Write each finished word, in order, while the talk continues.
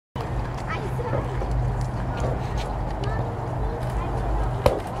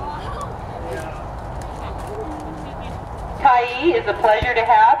Connie is a pleasure to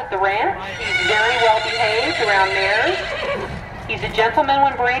have at the ranch. He's very well behaved around mares. He's a gentleman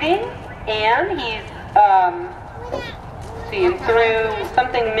when breeding, and he's through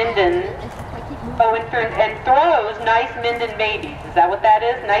something Minden. Oh, and throws nice Minden babies. Is that what that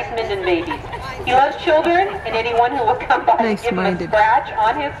is? Nice Minden babies. He loves children and anyone who will come by and give him a scratch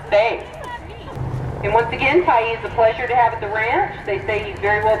on his face. And once again, Tyee is a pleasure to have at the ranch. They say he's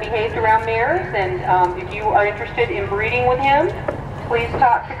very well behaved around mares, and if you are interested in breeding with him, please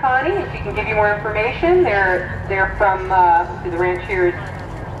talk to Connie. If she can give you more information, they're from the ranch here is